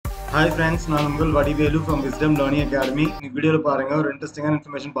Hi friends, நான் உங்கள் Vadivelu from Wisdom Learning Academy. இந்த வீடியோல பாருங்க ஒரு இன்ட்ரெஸ்டிங்கான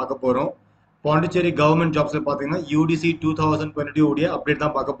இன்ஃபர்மேஷன் பார்க்க போறோம். பாண்டிச்சேரி கவர்மெண்ட் ஜாப்ஸ்ல பாத்தீங்கன்னா UDC 2022 உடைய அப்டேட்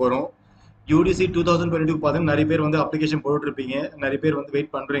தான் பார்க்க போறோம். UDC 2022 பாத்தீங்கன்னா நிறைய பேர் வந்து அப்ளிகேஷன் போட்டுட்டு இருப்பீங்க, நிறைய பேர் வந்து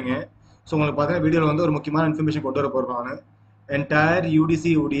வெயிட் பண்றீங்க. ஸோ உங்களுக்கு பாத்தீங்கன்னா வீடியோல வந்து ஒரு முக்கியமான இன்ஃபர்மேஷன் கொண்டு வர போறேன் நான். என்டையர் UDC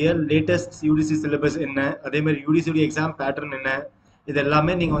உடைய லேட்டஸ்ட் UDC சிலபஸ் என்ன, அதே மாதிரி UDC உடைய எக்ஸாம் பேட்டர்ன் என்ன, இது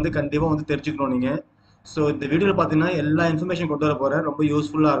எல்லாமே நீங்க வந்து கண்டிப்பா வந்து தெரிஞ்சுக்கணும் நீங்க. ஸோ இந்த வீடியோவில் பார்த்தீங்கன்னா எல்லா இன்ஃபர்மேஷன் கொண்டு வர போகிறேன். ரொம்ப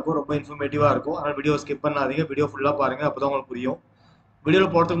யூஸ்ஃபுல்லாக இருக்கும், ரொம்ப இன்ஃபர்மேட்டிவாக இருக்கும். அதனால் வீடியோ ஸ்கிப் பண்ணாதீங்க, வீடியோ ஃபுல்லாக பாருங்கள், அப்போ தான் உங்களுக்கு புரியும்.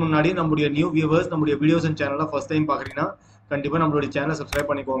 வீடியோவில் போகிறதுக்கு முன்னாடி நம்மளுடைய நியூ வியூவர்ஸ் நம்மளுடைய வீடியோஸ் அண்ட் சேனலில் ஃபஸ்ட் டைம் பார்க்குறீங்கன்னா கண்டிப்பாக நம்மளுடைய சேனலை சப்ஸ்கிரைப்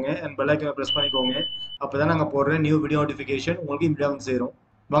பண்ணிக்கோங்க அண்ட் பெல் ஐக்கனை ப்ரெஸ் பண்ணிக்கோங்க. அப்போ தான் நாங்கள் போடுற நியூ வீடியோ நோட்டிஃபிகேஷன் உங்களுக்கு இமீடியாக வந்து சேரும்.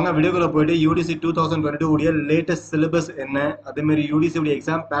 வாங்க வீடியோக்குள்ள போயிட்டு UDC 2022 உடைய லேட்டஸ்ட் சிலபஸ் என்ன, அதேமாதிரி UDC உடைய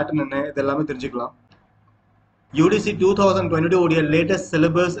எக்ஸாம் பேட்டர்ன் என்ன, இது எல்லாமே தெரிஞ்சுக்கலாம். UDC 2022 உடைய லேட்டஸ்ட்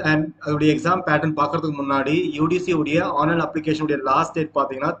சிலபஸ் அண்ட் அதோடைய எக்ஸாம் பேட்டர்ன் பார்க்கறதுக்கு முன்னாடி UDC உடைய ஆன்லைன் அப்ளிகேஷன் உடைய லாஸ்ட் டேட்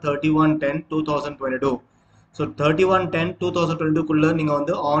பார்த்தீங்கன்னா 31/10/2022. ஸோ 31/10/2022 நீங்கள்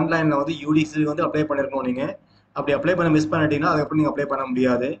வந்து ஆன்லைனில் வந்து UDC வந்து அப்ளை பண்ணிருக்கணும். நீங்கள் அப்படி அப்ளை பண்ண மிஸ் பண்ணிட்டீங்கன்னா அதுக்கப்புறம் நீங்கள் அப்ளை பண்ண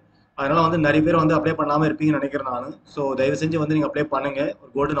முடியாது. அதனால வந்து நிறைய பேர் வந்து அப்ளை பண்ணாமல் இருப்பீங்கன்னு நினைக்கிறேன் நான். ஸோ தயவு செஞ்சு வந்து நீங்கள் அப்ளை பண்ணுங்க,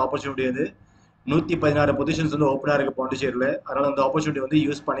 ஒரு கோல்டன் ஆப்பர்ச்சுனிட்டி அது. 116 பொசிஷன்ஸ் வந்து ஓப்பனாக இருக்குது பாண்டிச்சேரியில். அதனால அந்த ஆப்பர்ச்சுனிட்டி வந்து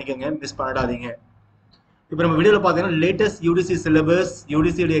யூஸ் பண்ணிக்கோங்க, மிஸ் பண்ணிடாதீங்க. இப்போ நம்ம வீடியோவில் பார்த்தீங்கன்னா latest UDC syllabus,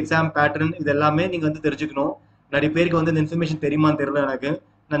 UDC exam pattern, இது எல்லாமே நீங்கள் வந்து தெரிஞ்சுக்கணும். நிறைய பேருக்கு வந்து இந்த இன்ஃபர்மேஷன் தெரியுமான்னு தெரியல எனக்கு.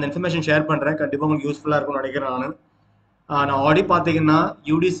 நான் இந்த இன்ஃபர்மேஷன் ஷேர் பண்ணுறேன், கண்டிப்பாக உங்களுக்கு யூஸ்ஃபுல்லாக இருக்கும்னு நினைக்கிறேன் நான் ஆல்ரெடி பார்த்தீங்கன்னா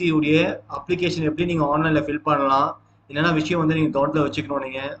UDC உடைய அப்ளிகேஷன் எப்படி நீங்கள் ஆன்லைனில் ஃபில் பண்ணலாம், என்னென்ன விஷயம் வந்து நீங்கள் கவுண்டில் வச்சுக்கணும்,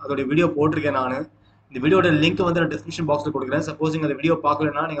 நீங்கள் அதோடைய வீடியோ போட்டிருக்கேன் நான். இந்த வீடியோட லிங்க் வந்து நான் டிஸ்கிரிப்ஷன் பாக்ஸில் கொடுக்குறேன். சப்போஸ் நீங்கள் அந்த வீடியோ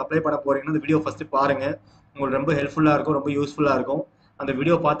பார்க்கலன்னா நீங்கள் அப்ளை பண்ண போகிறீங்கன்னா இந்த வீடியோ ஃபஸ்ட்டு பாருங்கள், உங்களுக்கு ரொம்ப ஹெல்ப்ஃபுல்லாக இருக்கும், ரொம்ப யூஸ்ஃபுல்லாக இருக்கும். அந்த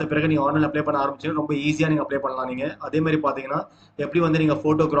வீடியோ பார்த்த பிறகு நீங்கள் ஆன்லைன் அப்ளை பண்ண ஆரம்பிச்சு ரொம்ப ஈஸியாக நீங்கள் அப்ளை பண்ணலாம். நீங்கள் அதே மாதிரி பார்த்தீங்கன்னா எப்படி வந்து நீங்கள்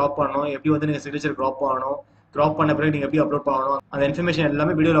ஃபோட்டோ கிராப் பண்ணணும், எப்படி வந்து நீங்கள் சிக்னேச்சர் கிராப் பண்ணணும், கிராப் பண்ண பிறகு நீங்கள் எப்படி அப்லோட் பண்ணணும், அந்த இன்ஃபர்மேஷன்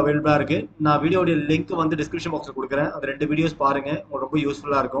எல்லாமே வீடியோவில் அவைலபிளாக இருக்குது. நான் வீடியோடைய லிங்க் வந்து டிஸ்கிரிப்ஷன் பாக்ஸில் கொடுக்குறேன், அந்த 2 வீடியோஸ் பாருங்கள், உங்களுக்கு ரொம்ப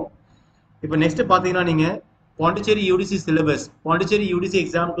யூஸ்ஃபுல்லாக இருக்கும். இப்போ நெக்ஸ்ட் பார்த்தீங்கன்னா நீங்கள் Pondicherry UDC syllabus, Pondicherry UDC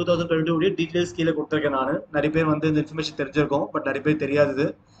exam 2022 உடைய டீட்டெயில்ஸ் கீழே கொடுத்துருக்கேன் நான். நிறைய பேர் வந்து இந்த இன்ஃபர்மேஷன் தெரிஞ்சிருக்கும், பட் நிறைய பேர் தெரியாது.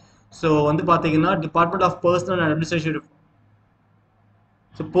 ஸோ வந்து பார்த்தீங்கன்னா department of personal and administration.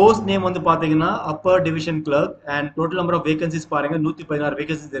 So post name வந்து பார்த்தீங்கன்னா Appar division clerk and total number of vacancies பாருங்க 116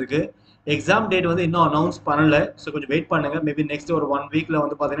 வேகன்சிஸ் இருக்கு. எக்ஸாம் டேட் வந்து இன்னும் அனௌன்ஸ் பண்ணல. ஸோ கொஞ்சம் வெயிட் பண்ணுங்க, மேபி நெக்ஸ்ட் ஒரு 1 வீக்ல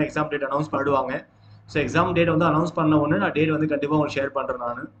வந்து பார்த்தீங்கன்னா எக்ஸாம் டேட் அனௌன்ஸ் பண்ணிடுவாங்க. ஸோ எக்ஸாம் டேட் வந்து அனௌன்ஸ் பண்ண உடனே நான் டேட் வந்து கண்டிப்பாக உங்களுக்கு ஷேர் பண்ணுறேன்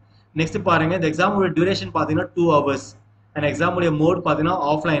நான். நெக்ஸ்ட் பாருங்க, இந்த எக்ஸாமோட டியூரேஷன் பார்த்தீங்கன்னா 2 hours அண்ட் எக்ஸாமுடைய மோட் பார்த்தீங்கன்னா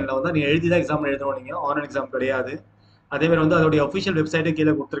ஆஃப்லைனில் வந்து நீங்கள் எழுதி தான் எக்ஸாம் எழுதணும், நீங்கள் ஆன்லைன் எக்ஸாம் கிடையாது. அதே மாதிரி வந்து அதோடைய அஃபிஷியல் வெப்சைட்டு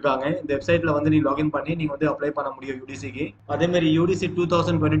கீழே கொடுத்துருக்காங்க. இந்த வெப்சைட்ல வந்து நீங்க லாகின் பண்ணி நீங்க வந்து அப்ளை பண்ண முடியும் UDCக்கு. அதே மாதிரி UDC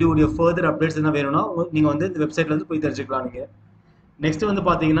 2022 உடைய ஃபர்தர் அப்டேட்ஸ் என்ன வேணும்னா நீங்க வந்து இந்த வெப்சைட்ல வந்து போய் தெரிஞ்சுக்கலாம் நீங்க. நெக்ஸ்ட் வந்து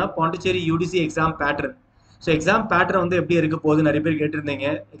பாத்தீங்கன்னா Pondicherry UDC exam pattern. So exam pattern வந்து எப்படி இருக்க போகுது நிறைய பேர் கேட்டிருந்தீங்க.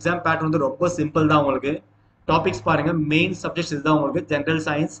 எக்ஸாம் பேட்டர்ன் வந்து ரொம்ப சிம்பிள் தான் உங்களுக்கு. டாபிக்ஸ் பாருங்க, மெயின் சப்ஜெக்ட்ஸ் இதுதான் உங்களுக்கு: general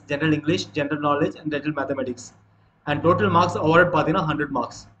science, general English, general knowledge and general mathematics. And total marks award பாத்தீங்கன்னா 100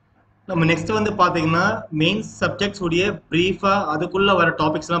 மார்க்ஸ். நம்ம நெக்ஸ்ட் வந்து பார்த்தீங்கன்னா மெயின் சப்ஜெக்ட்ஸ் உடைய ப்ரீஃபாக அதுக்குள்ளே வர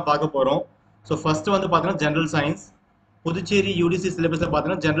டாபிக்ஸ்லாம் பார்க்க போகிறோம். ஸோ ஃபர்ஸ்ட் வந்து பார்த்தீங்கன்னா ஜென்ரல் சயின்ஸ். புதுச்சேரி UDC சிலபஸில்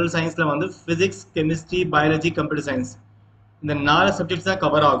பார்த்தீங்கன்னா ஜென்ரல் சயின்ஸில் வந்து physics, chemistry, biology, computer science, இந்த 4 சப்ஜெக்ட்ஸ் தான்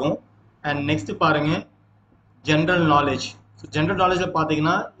கவர் ஆகும். அண்ட் நெக்ஸ்ட் பாருங்க ஜென்ரல் நாலேஜ். ஸோ ஜென்ரல் நாலேஜில்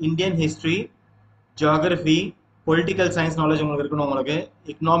பார்த்தீங்கன்னா Indian history, geography, political science knowledge உங்களுக்கு இருக்கணும், உங்களுக்கு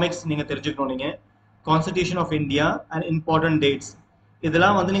எக்கனாமிக்ஸ் நீங்கள் தெரிஞ்சுக்கணும், நீங்கள் constitution of India and important dates,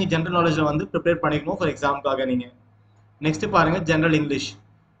 இதெல்லாம் வந்து நீங்கள் ஜென்ரல் நாலேஜில் வந்து ப்ரிப்பேர் பண்ணிக்கணும் ஃபார் எக்ஸாமுக்காக நீங்கள். நெக்ஸ்ட் பாருங்க ஜென்ரல் இங்கிலீஷ்.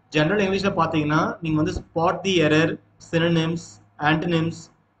 ஜென்ரல் இங்கிலீஷில் பார்த்தீங்கன்னா நீங்கள் வந்து spot the error, synonyms, antonyms,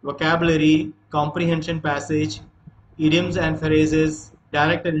 vocabulary, comprehension passage, idioms and phrases,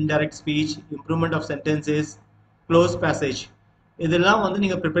 direct and indirect speech, improvement of sentences, close passage, இதெல்லாம் வந்து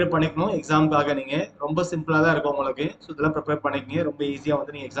நீங்கள் ப்ரிப்பேர் பண்ணிக்கணும் எக்ஸாமுக்காக. நீங்கள் ரொம்ப சிம்பிளாக தான் இருக்கும் உங்களுக்கு. ஸோ இதெல்லாம் ப்ரிப்பேர் பண்ணிக்கங்க, ரொம்ப ஈஸியாக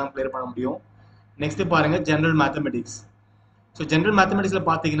வந்து நீங்கள் எக்ஸாம் கிளியர் பண்ண முடியும். நெக்ஸ்ட் பாருங்க ஜென்ரல் மேத்தமெட்டிக்ஸ். ஸோ ஜென்ரல் மேத்தமெட்டிக்ஸில்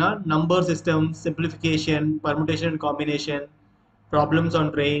பார்த்தீங்கன்னா number system, simplification, permutation and combination, problems on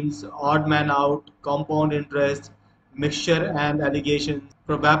trains, odd man out, compound interest, mixer and allegation,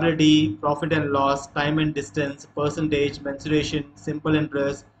 ப்ரொபாபிலிட்டி, profit and loss, time and distance, percentage, mensuration, simple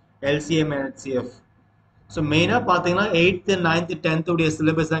interest, LCM and HCF. So மெயினாக பார்த்தீங்கன்னா 8th, 9th, 10th உடைய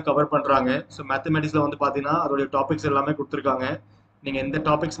syllabus தான் cover பண்ணுறாங்க. So மேத்தமெட்டிக்ஸில் வந்து பார்த்தீங்கன்னா அதோடைய topics எல்லாமே கொடுத்துருக்காங்க. நீங்கள் எந்த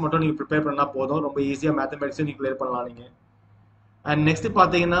டாபிக்ஸ் மட்டும் நீங்கள் ப்ரிப்பேர் பண்ணால் போதும், ரொம்ப ஈஸியாக மேத்தமெட்டிக்ஸும் நீங்கள் கிளியர் பண்ணலாம் நீங்கள். அண்ட் நெக்ஸ்ட்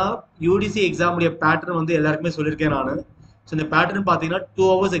பார்த்தீங்கன்னா UDC எக்ஸாம் உடைய பேட்டர்ன் வந்து எல்லாருக்குமே சொல்லியிருக்கேன் நான். ஸோ இந்த பேட்டர்ன் பார்த்தீங்கன்னா 2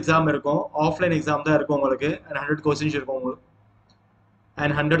 hours எக்ஸாம் இருக்கும், ஆஃப்லைன் எக்ஸாம் தான் இருக்கும் உங்களுக்கு. அண்ட் 100 கொஸ்டின்ஸ் இருக்கும் உங்களுக்கு,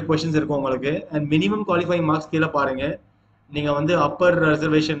 அண்ட் 100 கொஸ்டின்ஸ் இருக்கும் உங்களுக்கு. அண்ட் மினிமம் குவாலிஃபைங் மார்க்ஸ் கீழே பாருங்க, நீங்கள் வந்து அப்பர்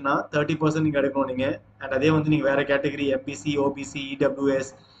ரிசர்வேஷன்னா 30% நீங்கள் எடுக்கணும் நீங்கள். அண்ட் அதே வந்து நீங்கள் வேறு கேட்டகரி MPC, OBC, EWS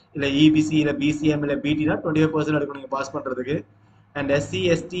இல்லை இபிசி இல்லை பிசிஎம் இல்லை பிடினா 25% எடுக்கணும் நீங்கள் பாஸ் பண்ணுறதுக்கு. அண்ட் எஸ்சி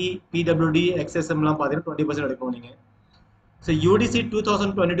எஸ்டி பிடபிள்யூடி எக்ஸ்எஸ்எம்லாம் பார்த்தீங்கன்னா 20% எடுக்கணும் நீங்கள். ஸோ UDC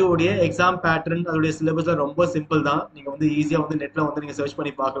 2022 உடைய எக்ஸாம் பேட்டர்ன் அதோடைய சிலபஸ்லாம் ரொம்ப சிம்பிள் தான். நீங்கள் வந்து ஈஸியாக வந்து நெட்டில் வந்து நீங்கள் சர்ச்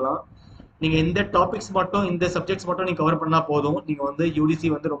பண்ணி பார்க்கலாம். நீங்கள் இந்த டாபிக்ஸ் மட்டும் இந்த சப்ஜெக்ட்ஸ் மட்டும் நீங்கள் கவர் பண்ணால் போதும். நீங்கள் வந்து UDC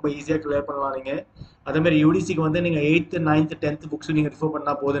வந்து ரொம்ப ஈஸியாக கிளியர் பண்ணலாம். நீங்கள் அதேமாதிரி UDCக்கு வந்து நீங்கள் 8th 9th 10th புக்ஸ் நீங்கள் ரிஃபர்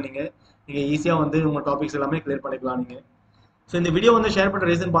பண்ணால் போதும். நீங்கள் ஈஸியாக வந்து உங்கள் டாபிக்ஸ் எல்லாமே கிளியர் பண்ணிக்கலாம் நீங்கள். ஸோ இந்த வீடியோ வந்து ஷேர் பண்ணுற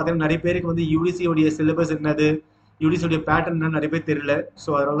ரீசன் பார்த்தீங்கன்னா நிறைய பேருக்கு வந்து UDC உடைய சிலபஸ் என்னது, UDC உடைய பேட்டர்ன் என்ன நிறைய பேர் தெரியல. ஸோ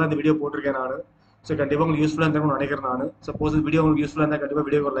அதனால தான் இந்த வீடியோ போட்டிருக்கேன் நான். ஸோ கண்டிப்பாக உங்களுக்கு யூஸ்ஃபுல்லாக இருந்தால் நினைக்கிறேன் நான். சப்போஸ் இந்த வீடியோ உங்களுக்கு யூஸ்ஃபுல்லாக இருந்தால் கண்டிப்பாக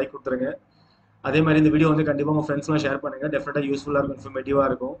வீடியோ ஒரு லைக் கொடுத்துருங்க. அதே மாதிரி இந்த வீடியோ வந்து கண்டிப்பாக உங்கள் ஃப்ரெண்ட்ஸ்லாம் ஷேர் பண்ணுங்கள். டெஃபினட்டாக யூஸ்ஃபுல்லாக இருக்கும், இன்ஃபர்மேட்டிவாக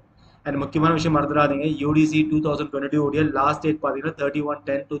இருக்கும். அண்ட் முக்கியமான விஷயம் மறந்துடாதீங்க, UDC 2022 உடைய லாஸ்ட் டேட் பார்த்தீங்கன்னா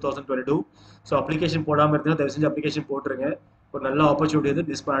 31/10/2022. ஸோ அப்ளிகேஷன் போடாமல் இருந்தால் தயவு செஞ்சு அப்ளிகேஷன் போட்டுருங்க. ஒரு நல்ல ஆப்பர்ச்சுனிட்டி வந்து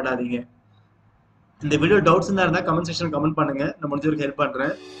மிஸ் பண்ணிடாதீங்க. இந்த வீடியோ டவுட்ஸ் இருந்தால் கமெண்ட் செக்ஷன் கமெண்ட் பண்ணுங்க, நான் முடிஞ்ச வரைக்கும் ஹெல்ப்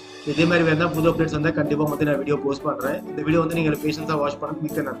பண்ணுறேன். இதே மாதிரி வேறு புது அப்டேட்ஸ் வந்தால் கண்டிப்பாக வந்து நான் வீடியோ போஸ்ட் பண்ணுறேன். இந்த வீடியோ வந்து நீங்கள் பேஷன்ஸாக வாட்ச் பண்ண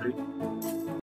மிக்க நன்றி.